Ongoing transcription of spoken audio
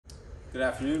Good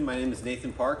afternoon, my name is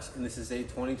Nathan Parks and this is a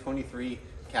 2023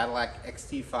 Cadillac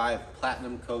XT5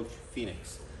 Platinum Coach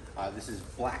Phoenix. This is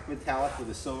black metallic with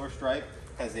a silver stripe,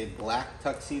 has a black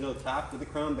tuxedo top with a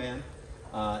crown band.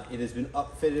 It has been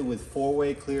upfitted with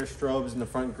four-way clear strobes in the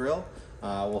front grille.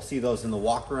 We'll see those in the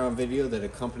walk-around video that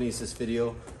accompanies this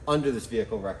video under this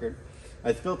vehicle record.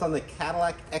 It's built on the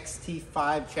Cadillac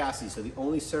XT5 chassis, so the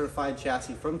only certified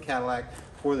chassis from Cadillac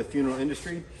for the funeral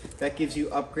industry. That gives you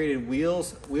upgraded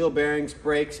wheels, wheel bearings,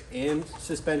 brakes, and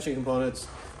suspension components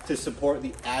to support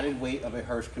the added weight of a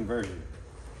Hearse conversion.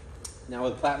 Now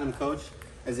with Platinum Coach,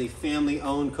 as a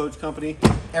family-owned coach company,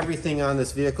 everything on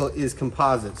this vehicle is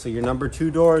composite. So your number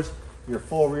 2 doors, your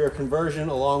full rear conversion,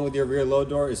 along with your rear load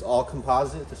door is all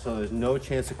composite, so there's no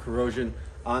chance of corrosion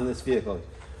on this vehicle.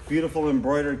 Beautiful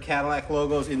embroidered Cadillac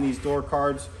logos in these door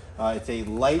cards. It's a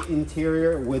light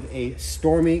interior with a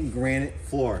stormy granite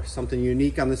floor, something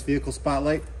unique on this vehicle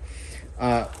spotlight.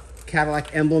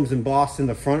 Cadillac emblems embossed in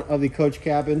the front of the coach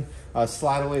cabin,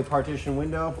 slide away partition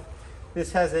window.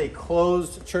 This has a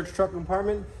closed church truck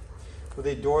compartment with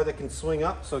a door that can swing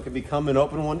up, so it can become an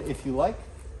open one if you like.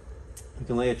 You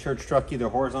can lay a church truck either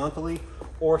horizontally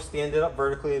or stand it up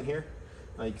vertically in here.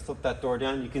 You can flip that door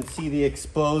down. You can see the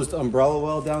exposed umbrella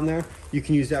well down there. You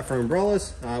can use that for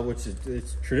umbrellas, which is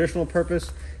its traditional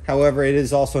purpose. However, it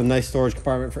is also a nice storage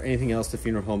compartment for anything else the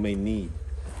funeral home may need.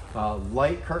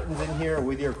 Light curtains in here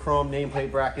with your chrome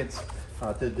nameplate brackets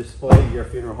to display your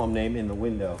funeral home name in the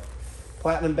window.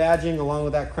 Platinum badging along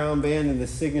with that crown band and the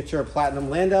signature platinum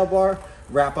Landau bar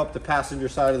wrap up the passenger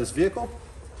side of this vehicle.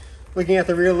 Looking at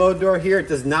the rear load door here, it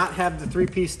does not have the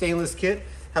 3-piece stainless kit.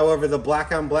 However, the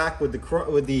black on black with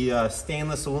the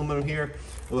stainless aluminum here,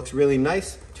 it looks really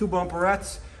nice. 2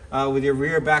 bumperettes with your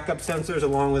rear backup sensors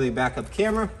along with a backup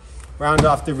camera. Round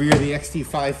off the rear, the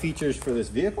XT5 features for this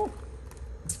vehicle.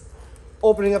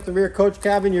 Opening up the rear coach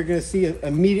cabin, you're going to see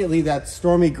immediately that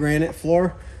stormy granite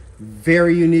floor.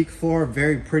 Very unique floor,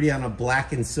 very pretty on a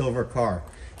black and silver car.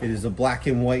 It is a black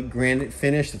and white granite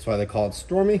finish, that's why they call it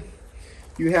stormy.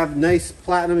 You have nice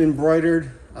platinum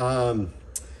embroidered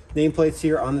nameplates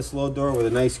here on this load door with a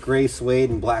nice gray suede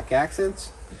and black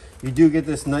accents. You do get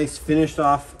this nice finished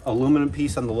off aluminum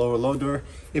piece on the lower load door.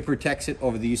 It protects it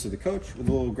over the use of the coach with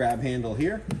a little grab handle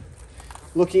here.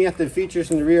 Looking at the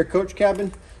features in the rear coach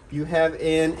cabin, you have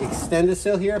an extended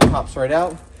sill here, it pops right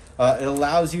out. It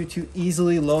allows you to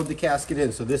easily load the casket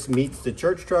in, so this meets the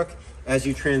church truck as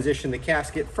you transition the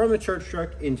casket from the church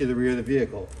truck into the rear of the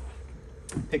vehicle.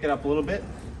 Pick it up a little bit,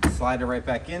 slide it right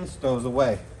back in, stows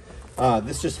away.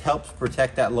 This just helps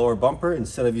protect that lower bumper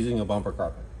instead of using a bumper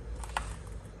carpet.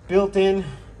 Built-in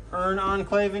urn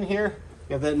enclave in here.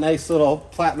 You have that nice little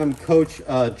Platinum Coach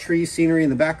tree scenery in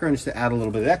the background just to add a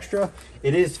little bit extra.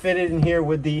 It is fitted in here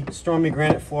with the stormy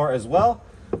granite floor as well.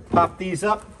 Pop these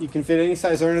up. You can fit any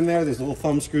size urn in there. There's little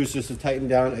thumb screws just to tighten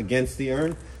down against the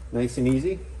urn. Nice and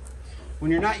easy.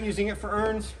 When you're not using it for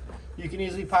urns, you can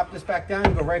easily pop this back down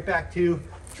and go right back to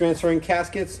transferring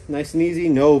caskets. Nice and easy.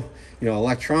 No,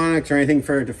 electronics or anything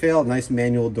for it to fail. Nice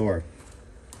manual door.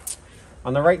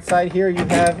 On the right side here, you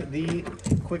have the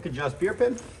quick adjust beer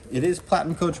pin. It is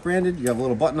Platinum Coach branded. You have a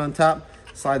little button on top.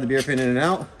 Slide the beer pin in and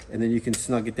out, and then you can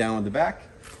snug it down on the back.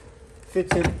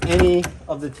 Fits in any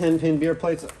of the 10-pin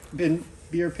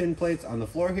beer pin plates on the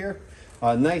floor here.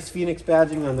 Nice Phoenix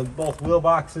badging on both wheel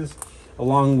boxes,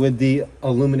 along with the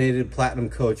illuminated Platinum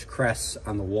Coach crests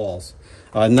on the walls.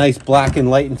 Nice black and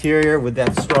light interior with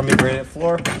that stormy granite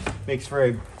floor. Makes for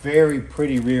a very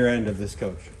pretty rear end of this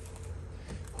coach.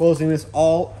 Closing this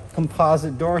all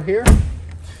composite door here,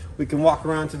 we can walk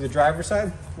around to the driver's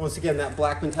side. Once again, that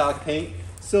black metallic paint,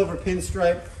 silver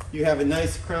pinstripe. You have a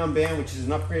nice crown band, which is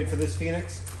an upgrade for this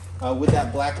Phoenix, with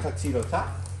that black tuxedo top.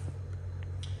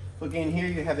 Looking in here,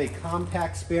 you have a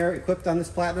compact spare equipped on this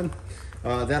Platinum.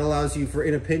 That allows you for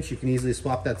in a pinch, you can easily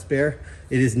swap that spare.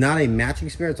 It is not a matching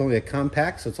spare, it's only a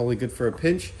compact, so it's only good for a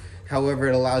pinch. However,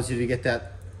 it allows you to get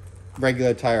that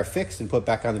regular tire fixed and put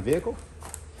back on the vehicle.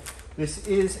 This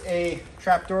is a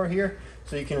trap door here,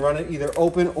 so you can run it either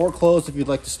open or closed if you'd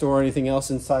like to store anything else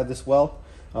inside this well,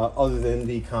 other than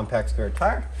the compact spare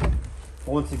tire.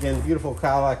 Once again, beautiful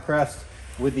Cadillac crest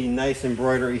with the nice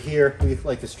embroidery here. We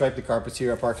like to stripe the carpets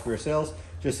here at Parks Rear Sales.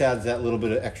 Just adds that little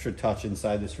bit of extra touch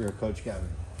inside this rear coach cabin.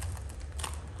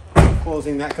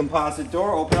 Closing that composite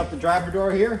door, open up the driver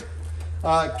door here.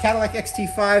 Cadillac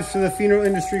XT5s for the funeral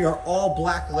industry are all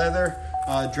black leather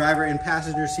driver and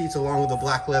passenger seats, along with a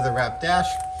black leather wrapped dash.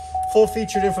 Full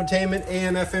featured infotainment,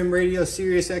 AM, FM radio,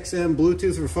 Sirius XM,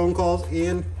 Bluetooth for phone calls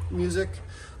and music,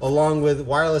 along with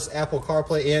wireless Apple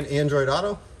CarPlay and Android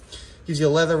Auto. Gives you a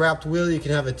leather wrapped wheel. You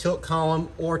can have a tilt column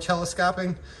or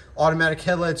telescoping, automatic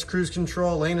headlights, cruise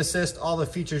control, lane assist, all the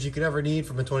features you could ever need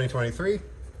from a 2023.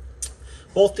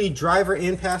 Both the driver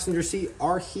and passenger seat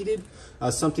are heated,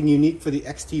 something unique for the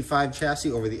XT5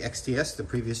 chassis over the XTS, the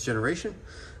previous generation.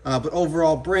 But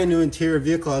overall, brand new interior.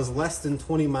 Vehicle has less than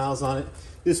 20 miles on it.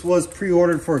 This was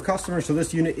pre-ordered for a customer, so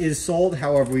this unit is sold.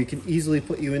 However, we can easily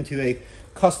put you into a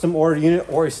custom ordered unit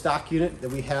or a stock unit that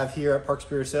we have here at Park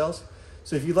Superior Sales.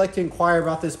 So if you'd like to inquire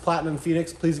about this Platinum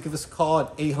Phoenix, please give us a call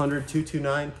at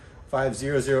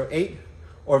 800-229-5008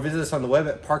 or visit us on the web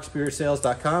at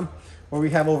parksuperioursales.com, where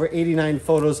we have over 89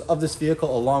 photos of this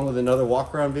vehicle along with another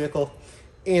walk-around vehicle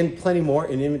and plenty more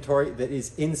in inventory that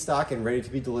is in stock and ready to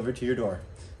be delivered to your door.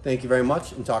 Thank you very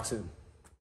much and talk soon.